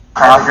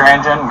turn off your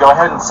engine, go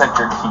ahead and set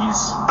your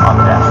keys on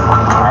the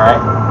dashboard,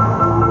 alright?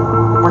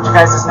 What's your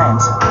guys'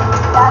 names?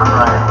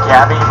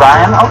 Gabby,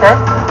 Brian, okay.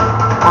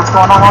 What's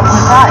going on? Welcome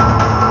inside.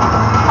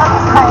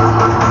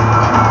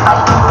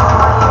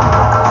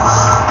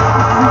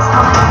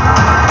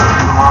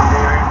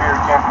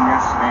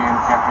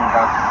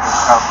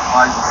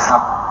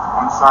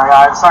 I'm sorry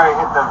I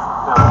hit the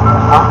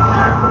bump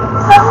there.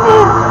 I'm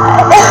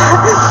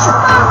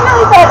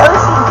really bad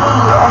OCD,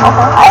 and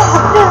I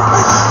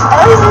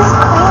was just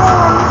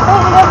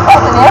cleaning up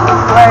all the mail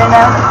before, and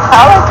I was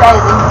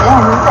apologizing to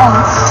him, saying,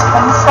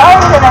 I'm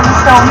sorry that I'm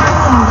so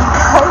mean,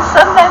 because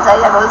sometimes I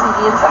have OCD,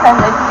 and sometimes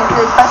I can get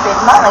really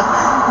frustrated, not like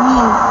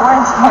mean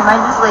towards him, I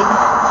just like,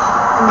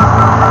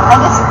 I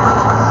guess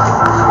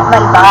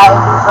my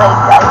vibe is like,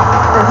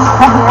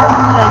 I'm like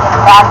in a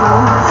bad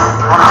mood.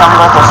 Want to tell me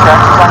about those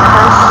scratches on your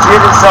face? She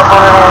did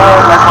several in her hair,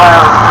 that's why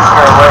I pushed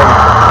her away.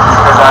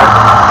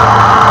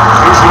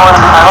 Because she wanted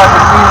me, I like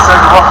the keys so I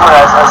could walk away.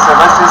 I said,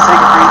 let's just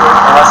take a breather,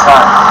 and that's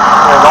fine.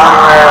 Go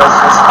anywhere, let's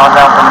just calm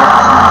down for a minute.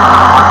 She was getting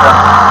a little worked up.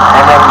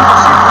 And then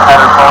she had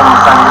her phone and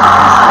was trying to get the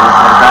keys for me,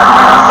 so I got in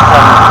there.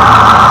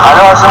 I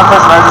know I shouldn't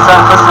push her, I was just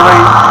trying to push her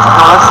away.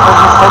 So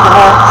let's just take a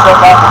little step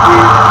back and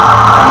breathe.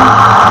 And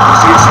you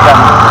see she got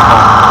me with the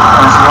phone.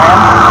 And see your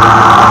hand?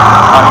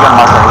 Oh, you got a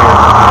mark right here.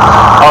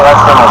 Oh,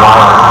 that's from a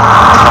wire.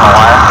 That's from a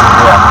wire?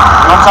 Yeah.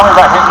 You want to tell me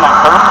about hitting that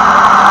curb?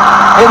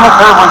 Hitting the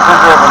curb was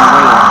bigger than the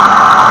wheel.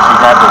 She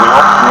grabbed the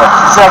wheel? Yeah.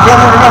 She said, I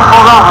can't even get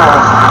pulled over.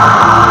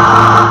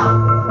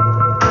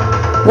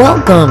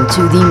 Welcome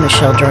to the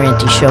Michelle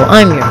Durante Show.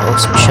 I'm your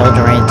host, Michelle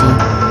Durante.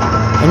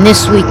 And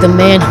this week, the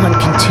manhunt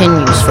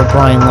continues for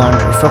Brian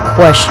Laundrie for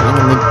questioning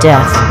in the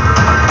death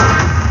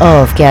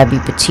of Gabby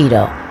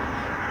Petito.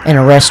 An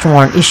arrest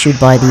warrant issued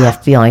by the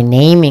FBI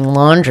naming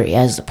Laundrie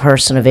as the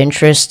person of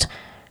interest.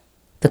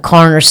 The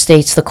coroner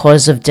states the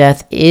cause of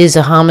death is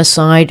a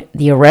homicide.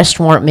 The arrest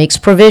warrant makes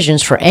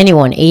provisions for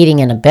anyone aiding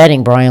and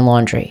abetting Brian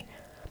Laundrie.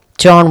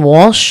 John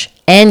Walsh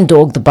and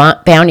Dog the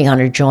Bounty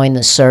Hunter joined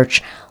the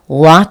search.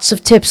 Lots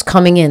of tips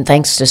coming in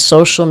thanks to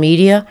social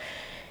media.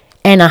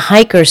 And a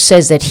hiker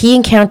says that he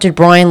encountered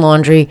Brian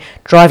Laundrie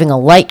driving a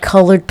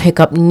light-colored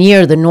pickup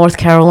near the North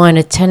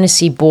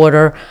Carolina-Tennessee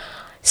border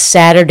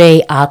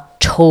Saturday,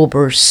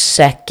 October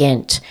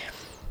 2nd.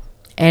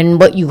 And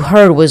what you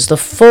heard was the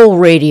full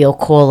radio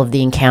call of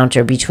the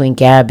encounter between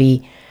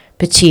Gabby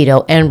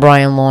Petito and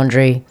Brian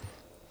Laundrie.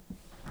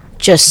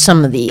 Just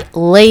some of the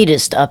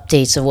latest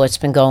updates of what's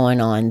been going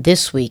on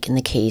this week in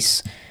the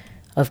case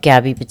of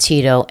Gabby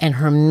Petito and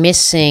her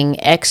missing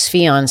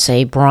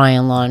ex-fiancee,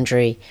 Brian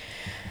Laundrie.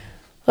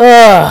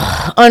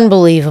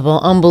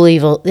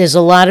 Unbelievable. There's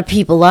a lot of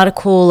people, a lot of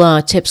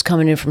cool tips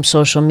coming in from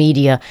social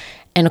media.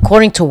 And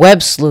according to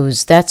Web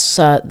Sleuths, that's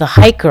the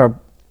hiker,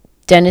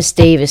 Dennis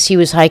Davis. He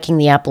was hiking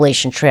the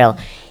Appalachian Trail.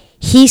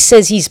 He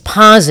says he's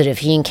positive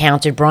he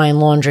encountered Brian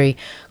Laundrie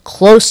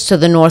close to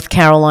the North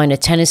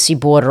Carolina-Tennessee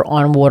border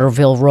on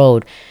Waterville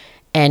Road.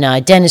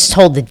 And Dennis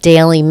told the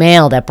Daily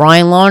Mail that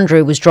Brian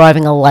Laundrie was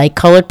driving a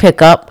light-colored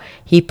pickup.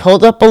 He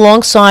pulled up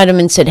alongside him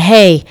and said,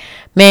 hey,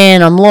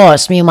 man, I'm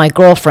lost. Me and my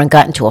girlfriend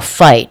got into a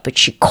fight, but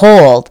she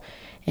called,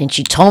 and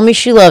she told me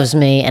she loves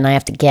me, and I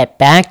have to get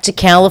back to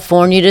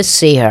California to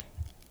see her.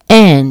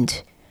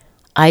 And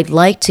I'd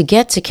like to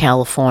get to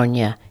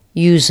California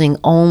using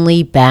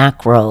only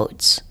back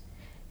roads.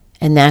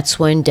 And that's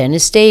when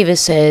Dennis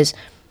Davis says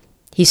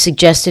he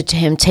suggested to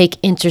him take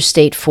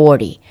Interstate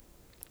 40.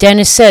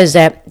 Dennis says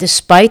that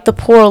despite the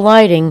poor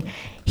lighting,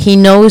 he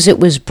knows it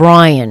was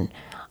Brian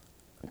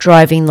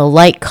driving the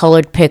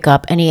light-colored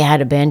pickup, and he had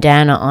a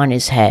bandana on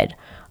his head.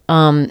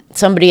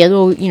 Somebody,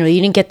 you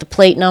didn't get the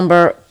plate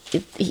number.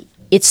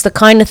 It's the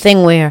kind of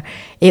thing where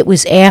it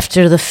was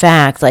after the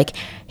fact. Like,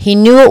 he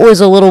knew it was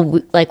a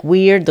little,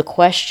 weird, the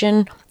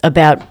question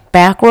about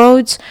back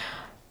roads,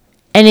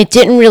 and it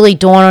didn't really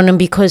dawn on him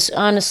because,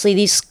 honestly,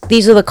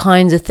 these are the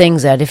kinds of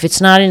things that if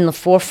it's not in the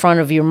forefront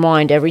of your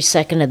mind every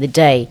second of the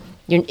day,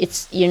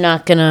 you're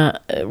not going to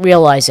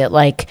realize it.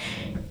 Like,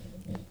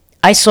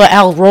 I saw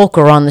Al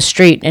Roker on the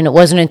street, and it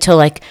wasn't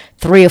until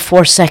 3 or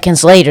 4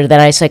 seconds later that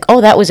I was like, oh,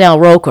 that was Al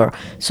Roker.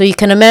 So you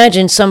can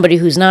imagine somebody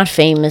who's not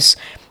famous,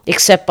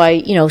 except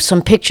by,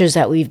 some pictures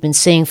that we've been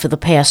seeing for the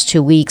past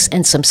 2 weeks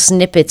and some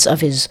snippets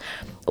of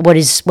what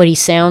he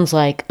sounds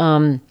like.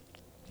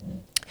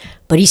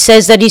 But he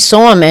says that he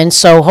saw him, and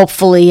so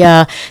hopefully,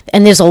 and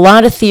there's a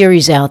lot of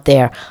theories out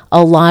there,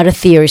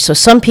 So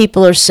some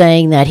people are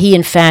saying that he,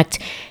 in fact,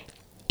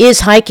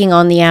 is hiking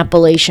on the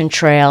Appalachian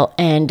Trail,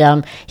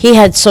 and he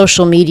had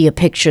social media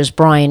pictures,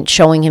 Brian,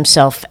 showing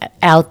himself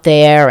out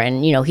there,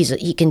 and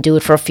he can do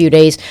it for a few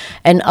days.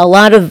 And a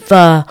lot of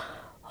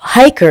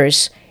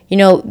hikers,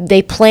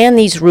 they plan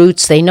these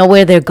routes, they know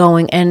where they're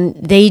going, and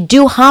they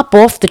do hop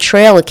off the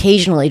trail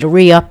occasionally to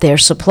re-up their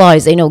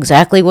supplies. They know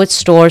exactly what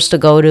stores to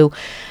go to,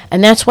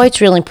 and that's why it's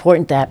really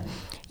important that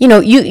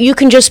you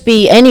can just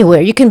be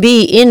anywhere. You can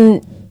be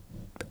in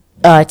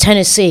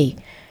Tennessee,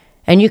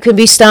 and you could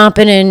be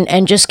stopping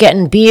and just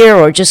getting beer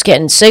or just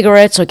getting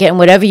cigarettes or getting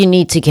whatever you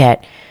need to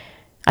get.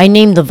 I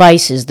named the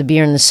vices, the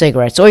beer and the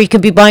cigarettes. Or you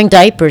could be buying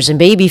diapers and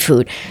baby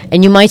food.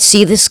 And you might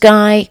see this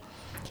guy,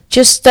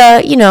 just,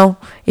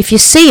 if you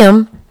see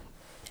him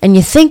and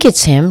you think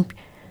it's him,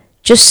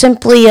 just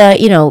simply,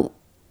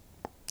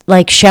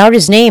 like shout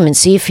his name and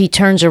see if he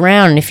turns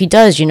around. And if he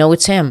does,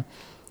 it's him.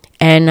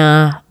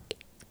 And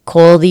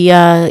call the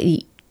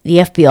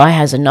FBI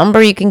has a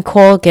number you can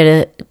call,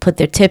 put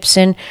their tips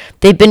in.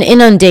 They've been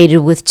inundated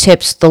with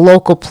tips, the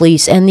local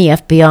police and the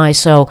FBI.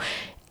 So,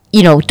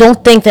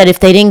 don't think that if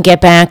they didn't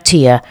get back to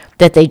you,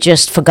 that they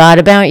just forgot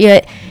about you.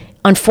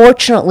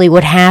 Unfortunately,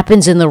 what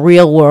happens in the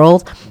real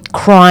world,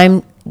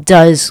 crime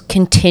does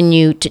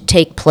continue to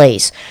take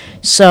place.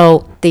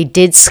 So they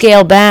did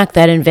scale back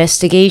that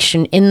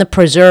investigation in the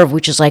preserve,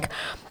 which is like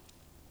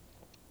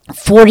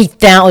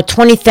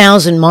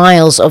 20,000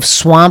 miles of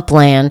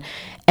swampland.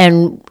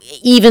 And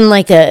even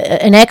like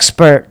an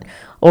expert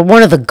or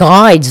one of the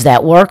guides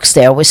that works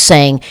there was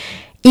saying,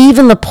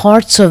 even the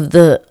parts of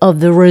the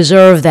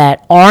reserve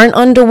that aren't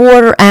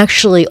underwater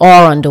actually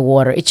are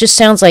underwater. It just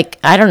sounds like,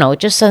 I don't know, it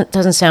just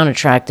doesn't sound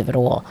attractive at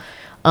all.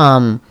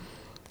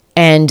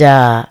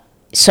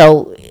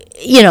 So,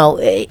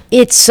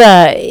 it's,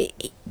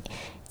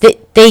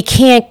 they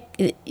can't,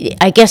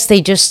 I guess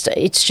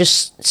it's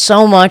just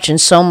so much and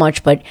so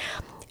much. But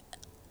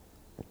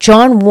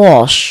John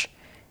Walsh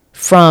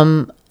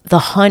from The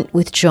Hunt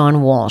with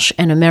John Walsh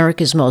and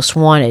America's Most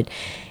Wanted,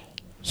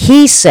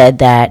 he said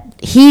that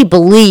he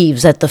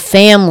believes that the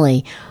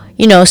family,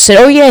 said,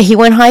 oh yeah, he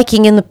went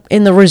hiking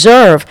in the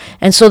reserve,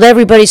 and so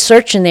everybody's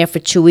searching there for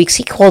 2 weeks.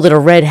 He called it a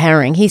red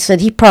herring. He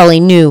said he probably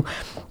knew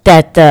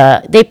that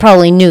they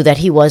probably knew that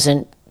he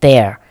wasn't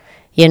there.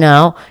 He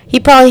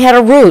probably had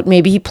a route.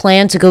 Maybe he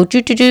planned to go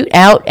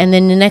out, and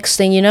then the next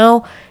thing you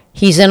know,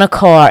 he's in a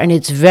car, and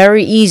it's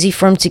very easy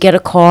for him to get a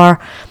car.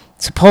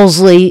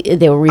 Supposedly,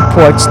 there were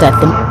reports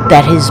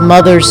that his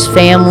mother's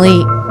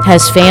family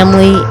has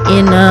family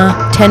in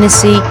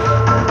Tennessee.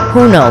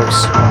 Who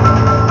knows?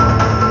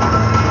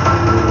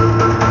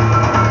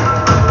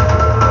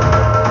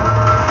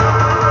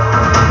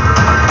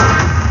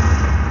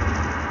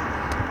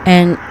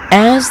 And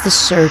as the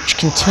search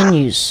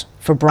continues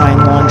for Brian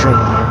Laundrie,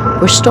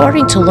 we're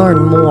starting to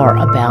learn more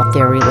about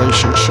their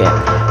relationship.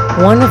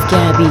 One of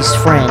Gabby's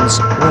friends,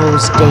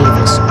 Rose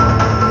Davis,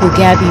 who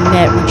Gabby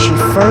met when she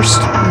first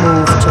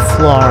moved to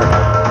Florida,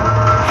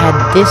 had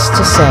this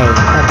to say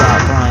about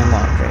Brian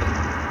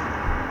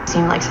Laundrie.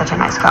 Seemed like such a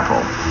nice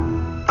couple.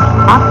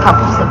 All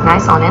couples look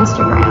nice on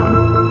Instagram.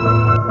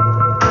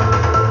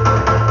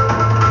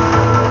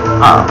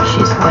 Oh,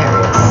 she's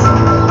hilarious.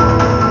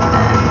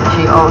 And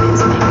she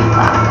always made me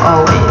laugh.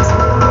 Always.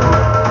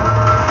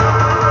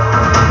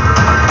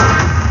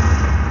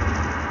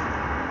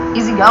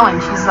 Easygoing.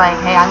 She's like,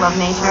 hey, I love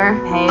nature.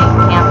 Hey,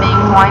 camping,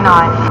 why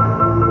not?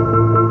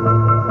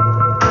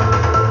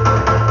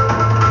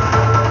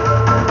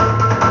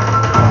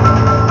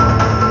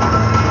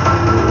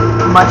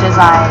 Much as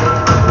I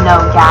know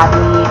Gabby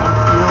and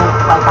feel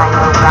like I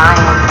know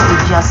Brian, we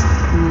just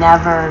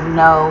never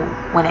know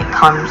when it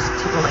comes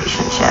to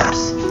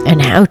relationships.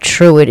 And how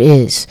true it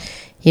is.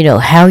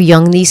 How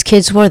young these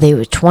kids were. They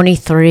were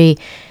 23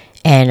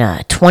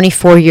 and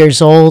 24 years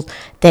old.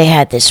 They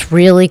had this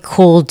really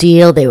cool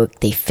deal.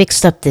 They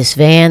fixed up this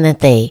van that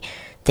they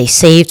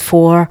saved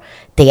for.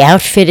 They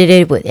outfitted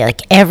it with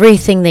like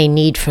everything they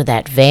need for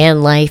that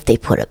van life. They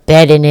put a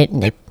bed in it,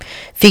 and they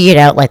figured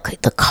out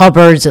like the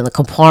cupboards and the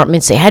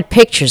compartments. They had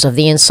pictures of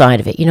the inside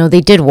of it.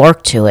 They did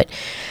work to it.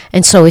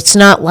 And so it's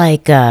not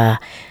like,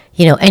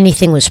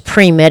 anything was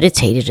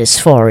premeditated as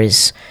far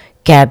as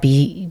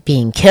Gabby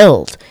being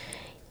killed.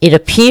 It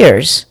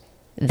appears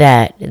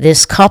that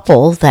this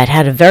couple that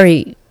had a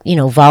very,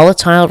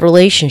 volatile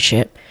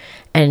relationship,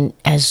 and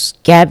as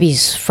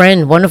Gabby's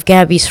friend, one of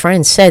Gabby's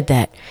friends said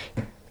that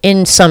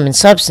in sum and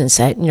substance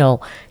that,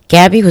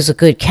 Gabby was a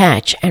good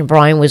catch and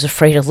Brian was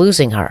afraid of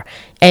losing her.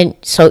 And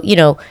so,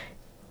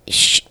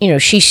 it's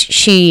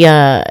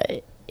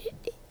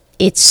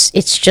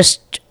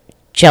just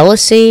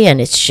jealousy, and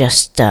it's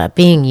just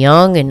being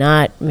young and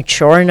not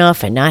mature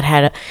enough, and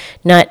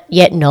not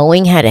yet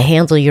knowing how to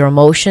handle your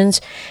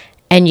emotions.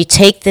 And you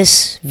take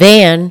this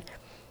van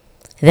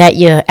that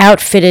you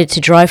outfitted to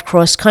drive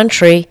cross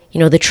country,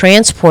 the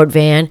transport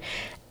van,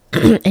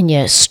 and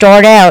you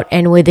start out,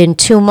 and within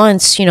 2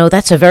 months,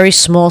 that's a very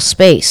small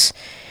space.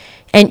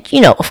 And,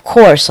 of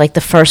course, like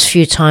the first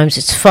few times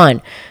it's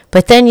fun.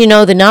 But then,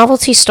 the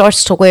novelty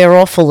starts to wear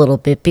off a little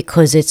bit,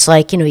 because it's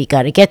like, you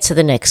got to get to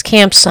the next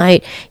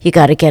campsite, you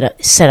got to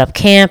set up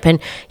camp, and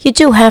you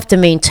do have to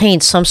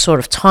maintain some sort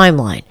of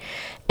timeline.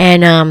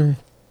 And,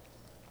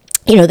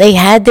 they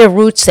had their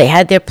routes, they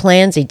had their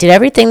plans, they did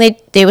everything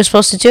they were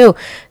supposed to do.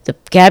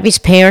 Gabby's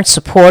parents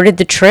supported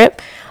the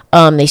trip.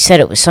 They said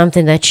it was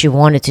something that she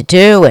wanted to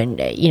do, and,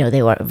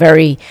 they were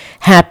very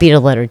happy to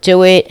let her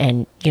do it.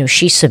 And,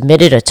 she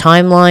submitted a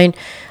timeline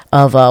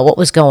of what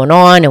was going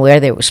on and where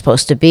they were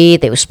supposed to be.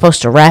 They were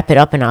supposed to wrap it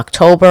up in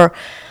October.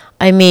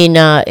 I mean,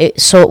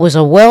 so it was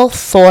a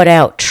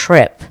well-thought-out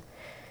trip.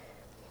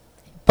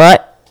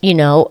 But,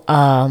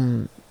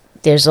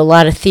 there's a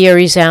lot of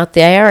theories out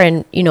there,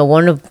 and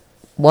one of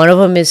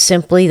them is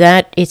simply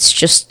that it's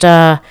just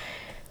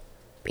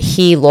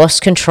he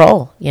lost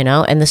control,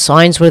 and the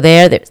signs were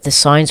there. The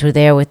signs were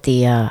there with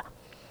the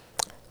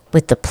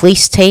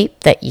police tape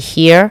that you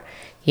hear,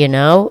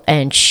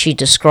 and she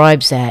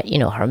describes that,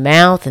 her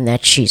mouth, and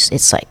that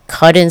it's like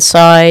cut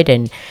inside,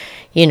 and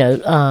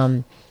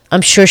I'm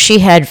sure she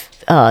had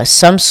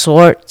some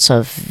sorts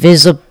of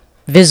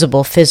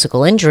visible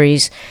physical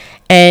injuries,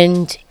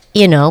 and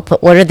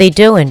but what are they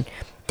doing?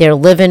 They're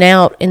living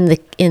out in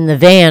the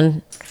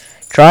van,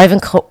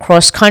 driving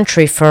cross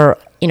country for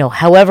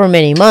however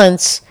many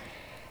months,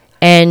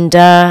 and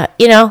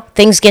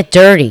things get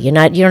dirty. You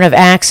don't have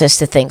access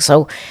to things,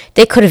 so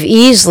they could have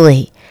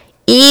easily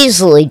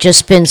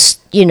just been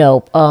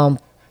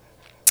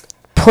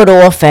put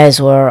off as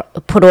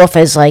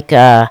like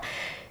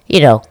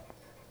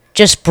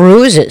just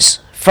bruises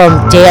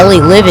from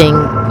daily living,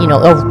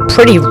 a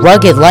pretty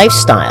rugged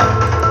lifestyle.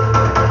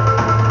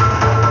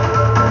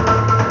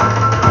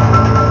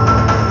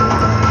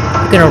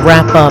 We're going to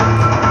wrap up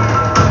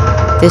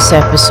this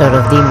episode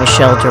of the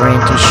Michelle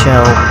Durante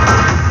Show,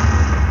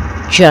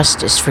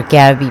 Justice for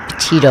Gabby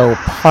Petito,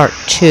 Part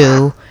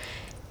 2.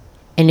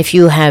 And if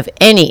you have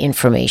any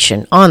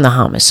information on the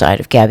homicide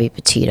of Gabby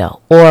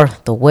Petito or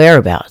the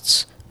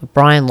whereabouts of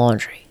Brian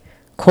Laundrie,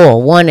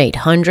 call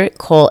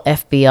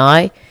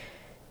 1-800-CALL-FBI.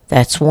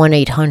 That's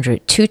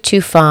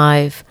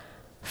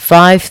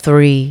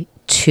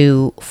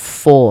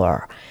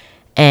 1-800-225-5324.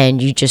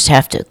 And you just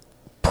have to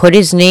put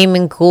his name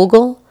in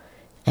Google,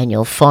 and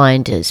you'll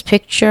find his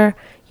picture.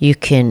 You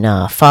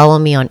can follow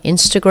me on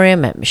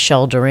Instagram at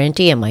Michelle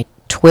Durante, and my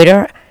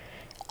Twitter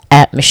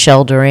at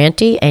Michelle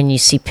Durante, and you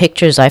see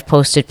pictures. I've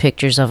posted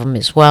pictures of him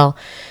as well.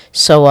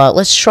 So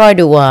let's try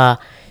to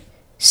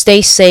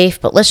stay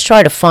safe, but let's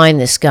try to find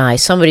this guy.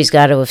 Somebody's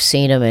got to have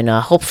seen him, and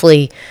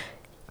hopefully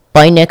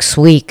by next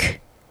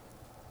week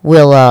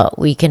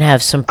we can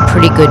have some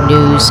pretty good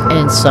news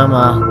and some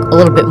a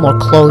little bit more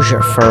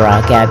closure for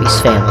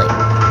Gabby's family.